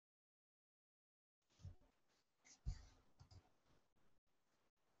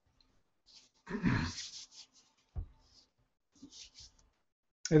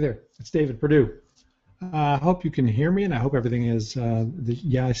Hey there, it's David Perdue. I hope you can hear me, and I hope everything is.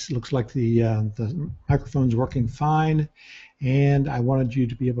 Yes, it looks like the microphone's working fine, and I wanted you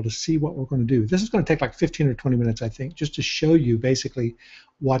to be able to see what we're going to do. This is going to take like 15 or 20 minutes, I think, just to show you basically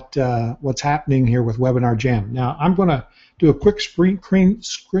what's happening here with Webinar Jam. Now, I'm going to do a quick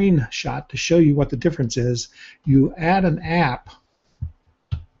screenshot to show you what the difference is. You add an app.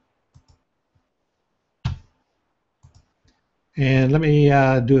 And let me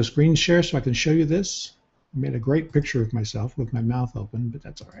do a screen share so I can show you this. I made a great picture of myself with my mouth open, but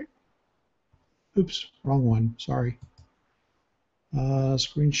that's all right. Oops, wrong one, sorry.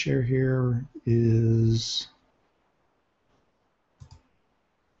 Screen share here is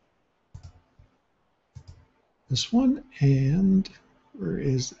this one, and where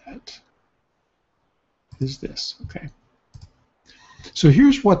is that? Is this, okay. So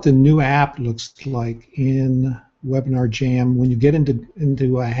here's what the new app looks like in Webinar Jam when you get into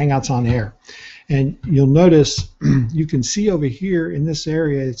Hangouts on Air. And you'll notice you can see over here in this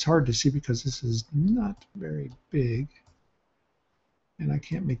area, it's hard to see because this is not very big, and I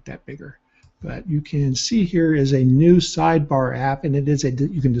can't make that bigger. But you can see here is a new sidebar app, and it is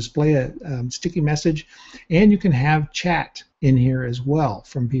you can display a sticky message, and you can have chat in here as well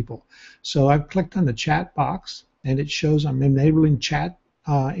from people. So I've clicked on the chat box, and it shows I'm enabling chat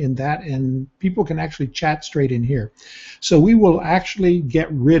in that, and people can actually chat straight in here. So we will actually get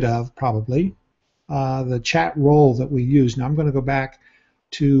rid of probably the chat role that we use. Now I'm going to go back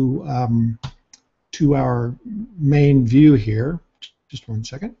to our main view here. Just one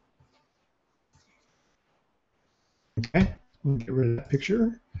second. Okay, we'll get rid of that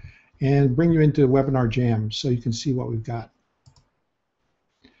picture and bring you into Webinar Jam so you can see what we've got.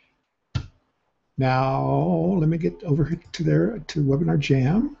 Now, let me get over here to Webinar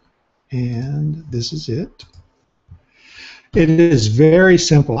Jam, and this is it. It is very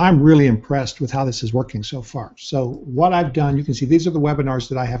simple. I'm really impressed with how this is working so far. So what I've done, you can see these are the webinars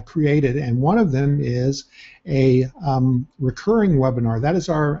that I have created, and one of them is a recurring webinar. That is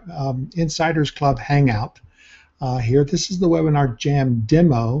our Insiders Club Hangout. Here, this is the Webinar Jam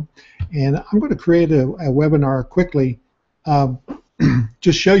demo, and I'm going to create a webinar quickly.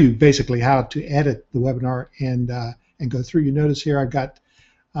 Just show you basically how to edit the webinar and go through. You notice here I've got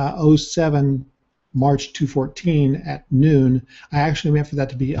 07 March 2014 at noon. I actually meant for that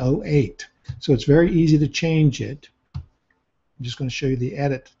to be 08. So it's very easy to change it. I'm just going to show you the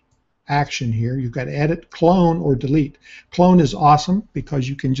edit action here. You've got edit, clone, or delete. Clone is awesome because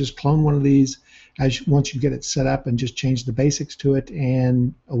you can just clone one of these once you get it set up and just change the basics to it,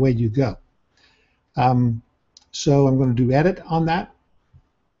 and away you go. So I'm going to do edit on that.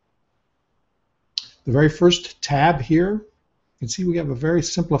 The very first tab here, you can see we have a very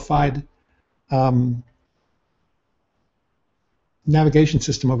simplified navigation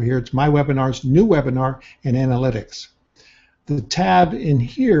system over here. It's My Webinars, New Webinar, and Analytics. The tab in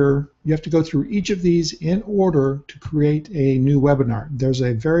here, you have to go through each of these in order to create a new webinar. There's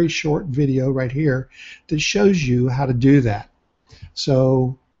a very short video right here that shows you how to do that.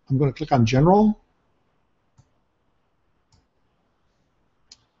 So I'm going to click on General.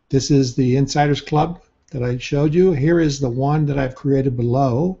 This is the Insiders Club that I showed you. Here is the one that I've created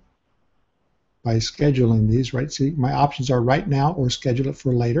below by scheduling these, right? See, my options are right now or schedule it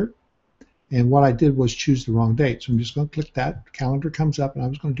for later. And what I did was choose the wrong date. So I'm just going to click that. Calendar comes up, and I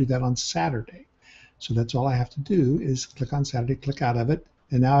was going to do that on Saturday. So that's all I have to do is click on Saturday, click out of it.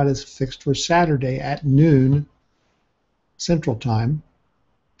 And now it is fixed for Saturday at noon Central Time.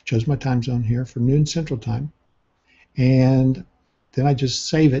 Chose my time zone here for noon Central Time. And then I just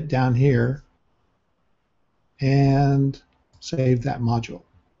save it down here and save that module.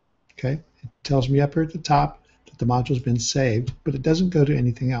 Okay, it tells me up here at the top that the module's been saved, but it doesn't go to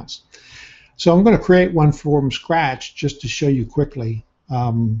anything else. So I'm going to create one from scratch just to show you quickly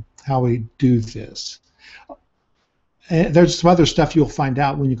how we do this. And there's some other stuff you'll find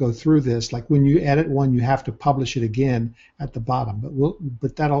out when you go through this, like when you edit one, you have to publish it again at the bottom.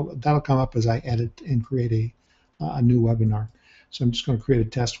 But that'll come up as I edit and create a new webinar. So I'm just going to create a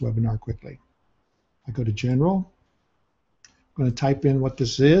test webinar quickly. I go to General. I'm going to type in what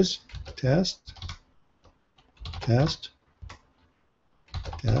this is. Test, test,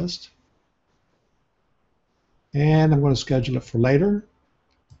 test. And I'm going to schedule it for later.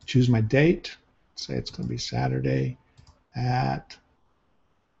 Choose my date. Say it's going to be Saturday at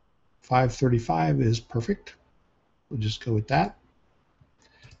 5:35 is perfect. We'll just go with that.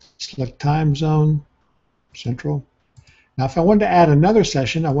 Select time zone, Central. Now, if I wanted to add another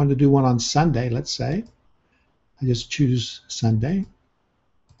session, I wanted to do one on Sunday, let's say. I just choose Sunday.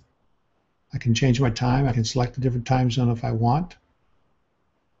 I can change my time. I can select a different time zone if I want.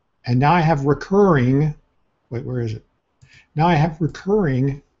 And now I have recurring, wait, where is it? Now I have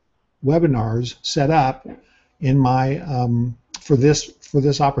recurring webinars set up in my for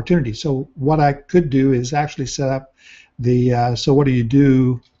this opportunity. So what I could do is actually set up the so what do you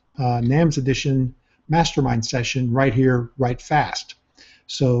do NAMS edition mastermind session right here, right fast.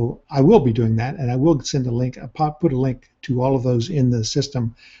 So I will be doing that, and I will send a link, put a link to all of those in the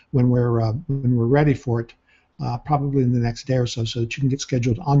system when we're ready for it, probably in the next day or so, so that you can get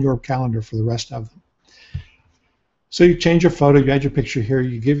scheduled on your calendar for the rest of them. So you change your photo, you add your picture here,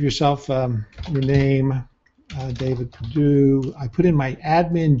 you give yourself your name, David Perdue. I put in my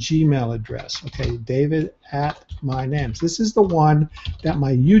admin Gmail address. Okay, David at my NAMS. This is the one that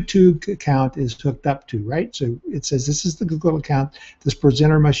my YouTube account is hooked up to, right? So it says this is the Google account this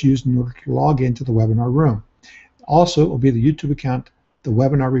presenter must use in order to log into the webinar room. Also, it will be the YouTube account the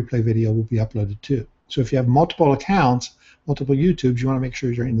webinar replay video will be uploaded to. So if you have multiple accounts, multiple YouTubes, you want to make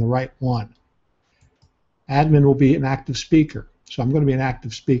sure you're in the right one. Admin will be an active speaker. So I'm going to be an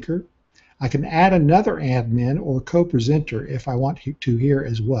active speaker. I can add another admin or co-presenter if I want to here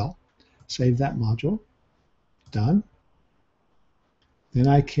as well. Save that module. Done. Then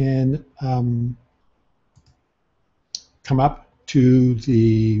I can come up to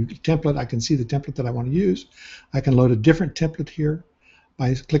the template. I can see the template that I want to use. I can load a different template here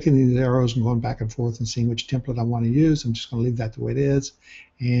by clicking these arrows and going back and forth and seeing which template I want to use. I'm just going to leave that the way it is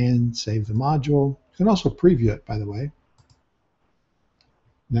and save the module. You can also preview it, by the way.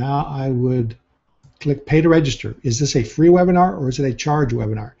 Now I would click pay to register. Is this a free webinar or is it a charge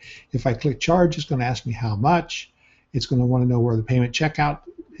webinar? If I click charge, it's going to ask me how much. It's going to want to know where the payment checkout.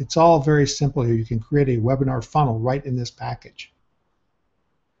 It's all very simple here. You can create a webinar funnel right in this package.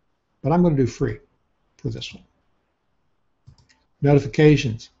 But I'm going to do free for this one.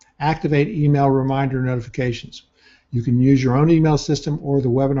 Notifications. Activate email reminder notifications. You can use your own email system or the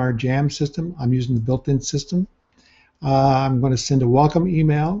Webinar Jam system. I'm using the built-in system. I'm going to send a welcome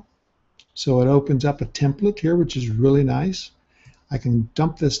email. So it opens up a template here, which is really nice. I can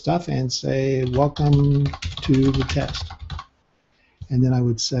dump this stuff and say, welcome to the test. And then I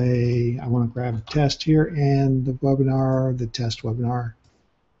would say, I want to grab the test here and the webinar, the test webinar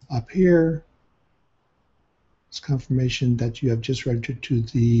up here. It's confirmation that you have just registered to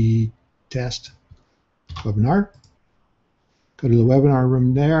the test webinar. Go to the webinar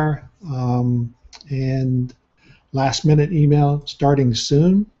room there. And last minute email starting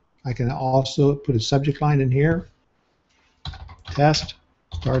soon. I can also put a subject line in here. Test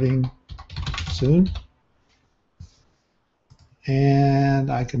starting soon.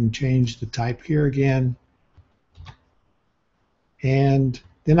 And I can change the type here again. And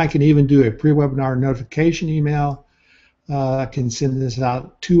then I can even do a pre-webinar notification email. I can send this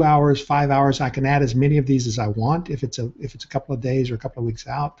out 2 hours, 5 hours. I can add as many of these as I want if it's a couple of days or a couple of weeks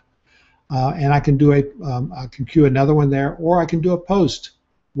out. And I can do I can queue another one there, or I can do a post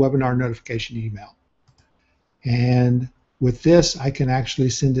webinar notification email. And with this, I can actually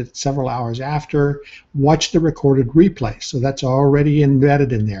send it several hours after. Watch the recorded replay. So that's already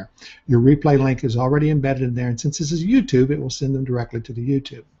embedded in there. Your replay link is already embedded in there. And since this is YouTube, it will send them directly to the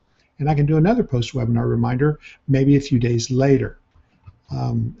YouTube. And I can do another post-webinar reminder maybe a few days later,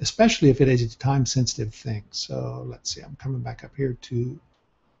 especially if it is a time-sensitive thing. So let's see. I'm coming back up here to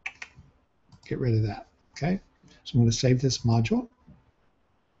get rid of that. Okay. So I'm going to save this module.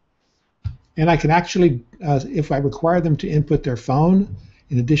 And I can actually, if I require them to input their phone,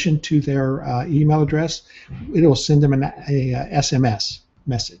 in addition to their email address, it will send them a SMS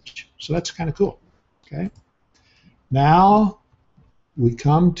message. So that's kind of cool. Okay. Now we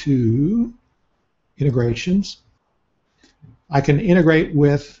come to integrations. I can integrate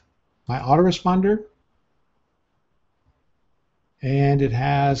with my autoresponder. And it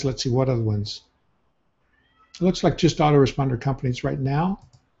has, let's see, what other ones? It looks like just autoresponder companies right now.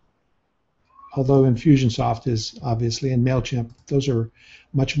 Although Infusionsoft is obviously, and MailChimp, those are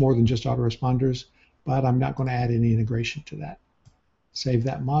much more than just autoresponders, but I'm not going to add any integration to that. Save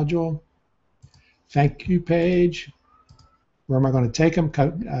that module. Thank you page. Where am I going to take them?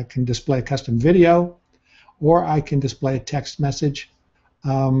 I can display a custom video, or I can display a text message,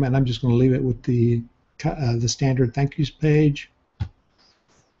 and I'm just going to leave it with the standard thank yous page.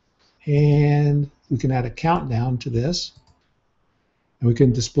 And we can add a countdown to this. And we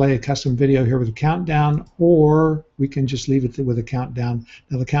can display a custom video here with a countdown, or we can just leave it with a countdown.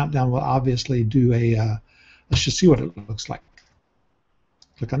 Now the countdown will obviously do a, let's just see what it looks like.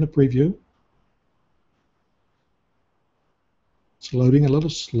 Click on the preview. It's loading a little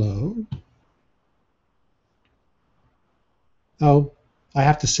slow. Oh, I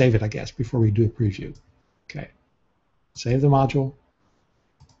have to save it, I guess, before we do a preview. Okay, save the module.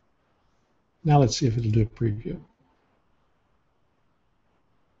 Now let's see if it'll do a preview.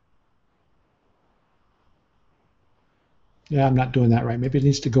 Yeah, I'm not doing that right. Maybe it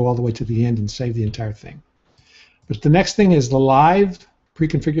needs to go all the way to the end and save the entire thing. But the next thing is the live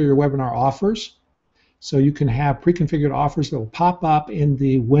pre-configure your webinar offers. So you can have pre-configured offers that will pop up in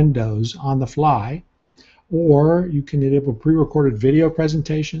the windows on the fly, or you can enable pre-recorded video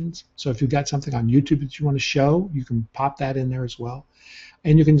presentations. So if you've got something on YouTube that you want to show, you can pop that in there as well.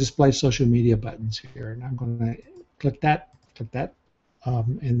 And you can display social media buttons here. And I'm going to click that,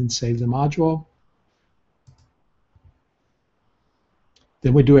 and then save the module.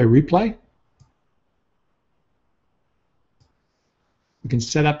 Then we do a replay. We can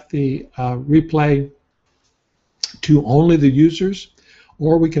set up the replay to only the users,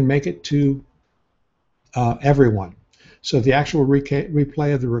 or we can make it to everyone. So the actual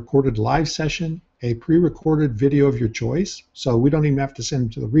replay of the recorded live session, a pre-recorded video of your choice, so we don't even have to send them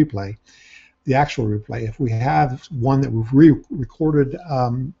to the replay, the actual replay. If we have one that we've re-recorded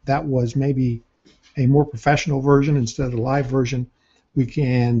that was maybe a more professional version instead of the live version, we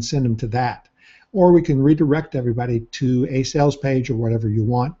can send them to that. Or we can redirect everybody to a sales page or whatever you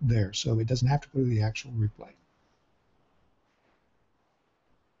want there, so it doesn't have to go to the actual replay.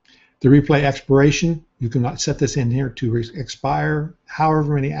 The replay expiration, you can set this in here to expire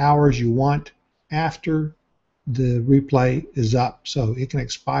however many hours you want after the replay is up. So it can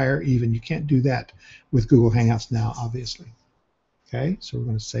expire even. You can't do that with Google Hangouts now, obviously. Okay, so we're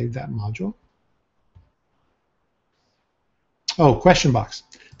going to save that module. Oh, question box.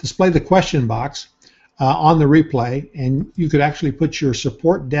 Display the question box on the replay, and you could actually put your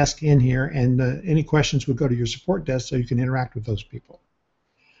support desk in here, and any questions would go to your support desk so you can interact with those people.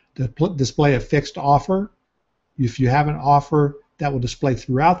 Display a fixed offer. If you have an offer that will display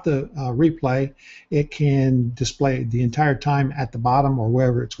throughout the replay, it can display the entire time at the bottom or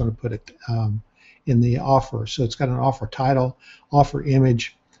wherever it's going to put it in the offer. So it's got an offer title, offer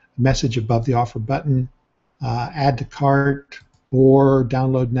image, message above the offer button, add to cart, or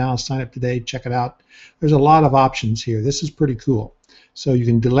download now, sign up today, check it out. There's a lot of options here. This is pretty cool. So you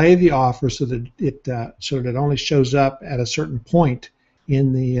can delay the offer so that it only shows up at a certain point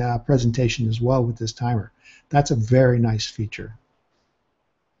in the presentation as well with this timer. That's a very nice feature.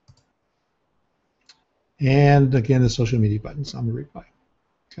 And again, the social media buttons on the replay.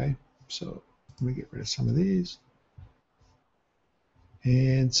 Okay, so let me get rid of some of these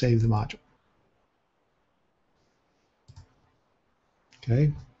and save the module.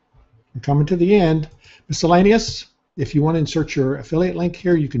 Okay, we're coming to the end. Miscellaneous, if you want to insert your affiliate link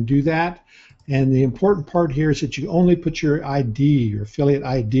here, you can do that. And the important part here is that you only put your ID, your affiliate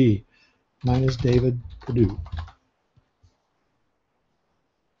ID. Mine is David Perdue.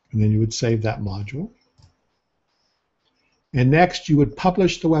 And then you would save that module. And next, you would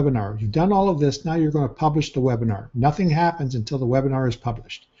publish the webinar. You've done all of this, now you're going to publish the webinar. Nothing happens until the webinar is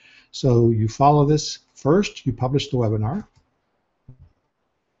published. So you follow this first, you publish the webinar.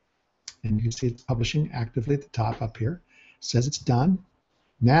 And you can see it's publishing actively at the top up here. It says it's done.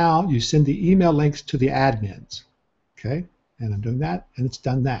 Now you send the email links to the admins. Okay, and I'm doing that, and it's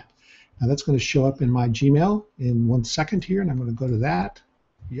done that. Now that's going to show up in my Gmail in 1 second here, and I'm going to go to that.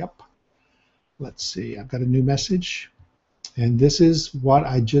 Yep. Let's see, I've got a new message. And this is what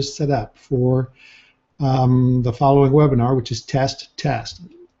I just set up for the following webinar, which is test.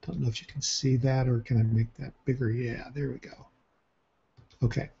 Don't know if you can see that, or can I make that bigger? Yeah, there we go.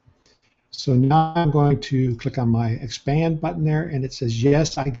 Okay. So now I'm going to click on my expand button there, and it says,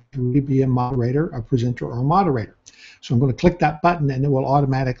 yes, I can be a moderator, a presenter, or a moderator. So I'm going to click that button, and it will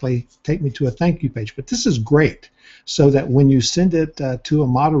automatically take me to a thank you page. But this is great, so that when you send it to a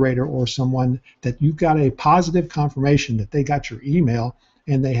moderator or someone, that you've got a positive confirmation that they got your email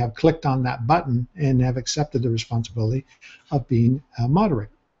and they have clicked on that button and have accepted the responsibility of being a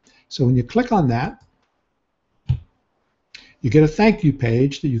moderator. So when you click on that, you get a thank you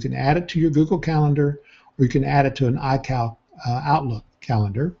page that you can add it to your Google Calendar, or you can add it to an iCal Outlook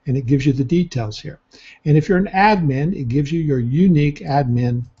calendar, and it gives you the details here. And if you're an admin, it gives you your unique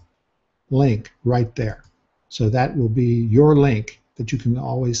admin link right there. So that will be your link that you can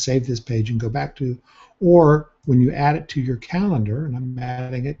always save this page and go back to. Or when you add it to your calendar, and I'm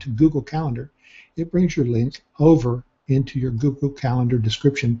adding it to Google Calendar, it brings your link over into your Google Calendar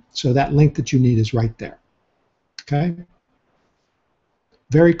description. So that link that you need is right there. Okay?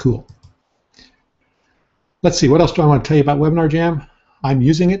 Very cool. Let's see, what else do I want to tell you about Webinar Jam? I'm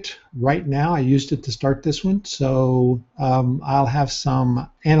using it right now. I used it to start this one, so I'll have some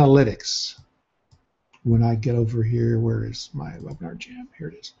analytics when I get over here. Where is my Webinar Jam? Here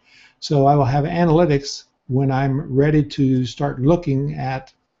it is. So I will have analytics when I'm ready to start looking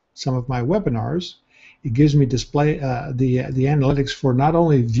at some of my webinars. It gives me display the analytics for not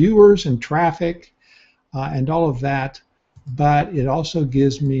only viewers and traffic and all of that, but it also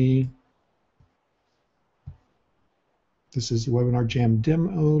gives me, this is the Webinar Jam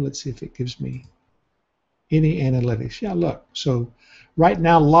demo. Let's see if it gives me any analytics. Yeah, look. So right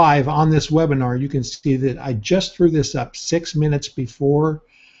now live on this webinar, you can see that I just threw this up 6 minutes before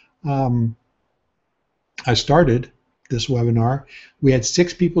I started this webinar. We had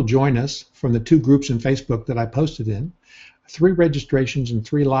 6 people join us from the 2 groups in Facebook that I posted in, 3 registrations and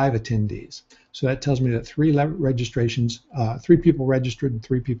 3 live attendees. So that tells me that 3 registrations, 3 people registered and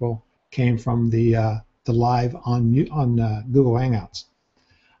 3 people came from the live on Google Hangouts.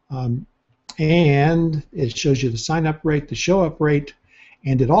 And it shows you the sign-up rate, the show-up rate,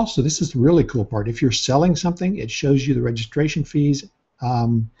 and it also, this is the really cool part, if you're selling something, it shows you the registration fees.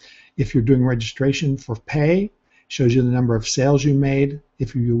 If you're doing registration for pay, it shows you the number of sales you made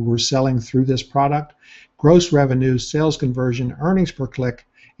if you were selling through this product, gross revenue, sales conversion, earnings per click,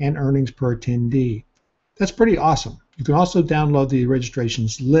 and earnings per attendee. That's pretty awesome. You can also download the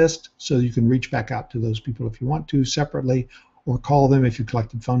registrations list so you can reach back out to those people if you want to separately, or call them if you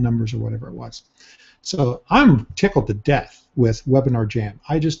collected phone numbers or whatever it was. So I'm tickled to death with Webinar Jam.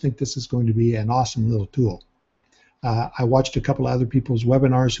 I just think this is going to be an awesome little tool. I watched a couple of other people's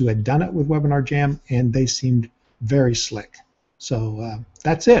webinars who had done it with Webinar Jam, and they seemed very slick. So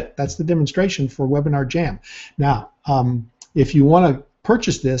that's it. That's the demonstration for Webinar Jam. Now, if you want to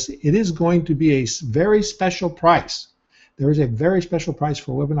purchase this, it is going to be a very special price. There is a very special price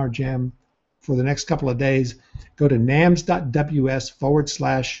for Webinar Jam for the next couple of days. Go to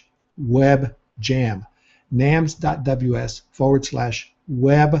nams.ws/webjam.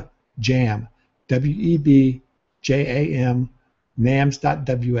 nams.ws/webjam. WEBJAM.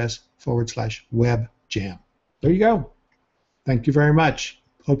 nams.ws/webjam. There you go. Thank you very much.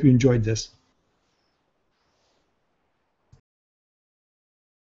 Hope you enjoyed this.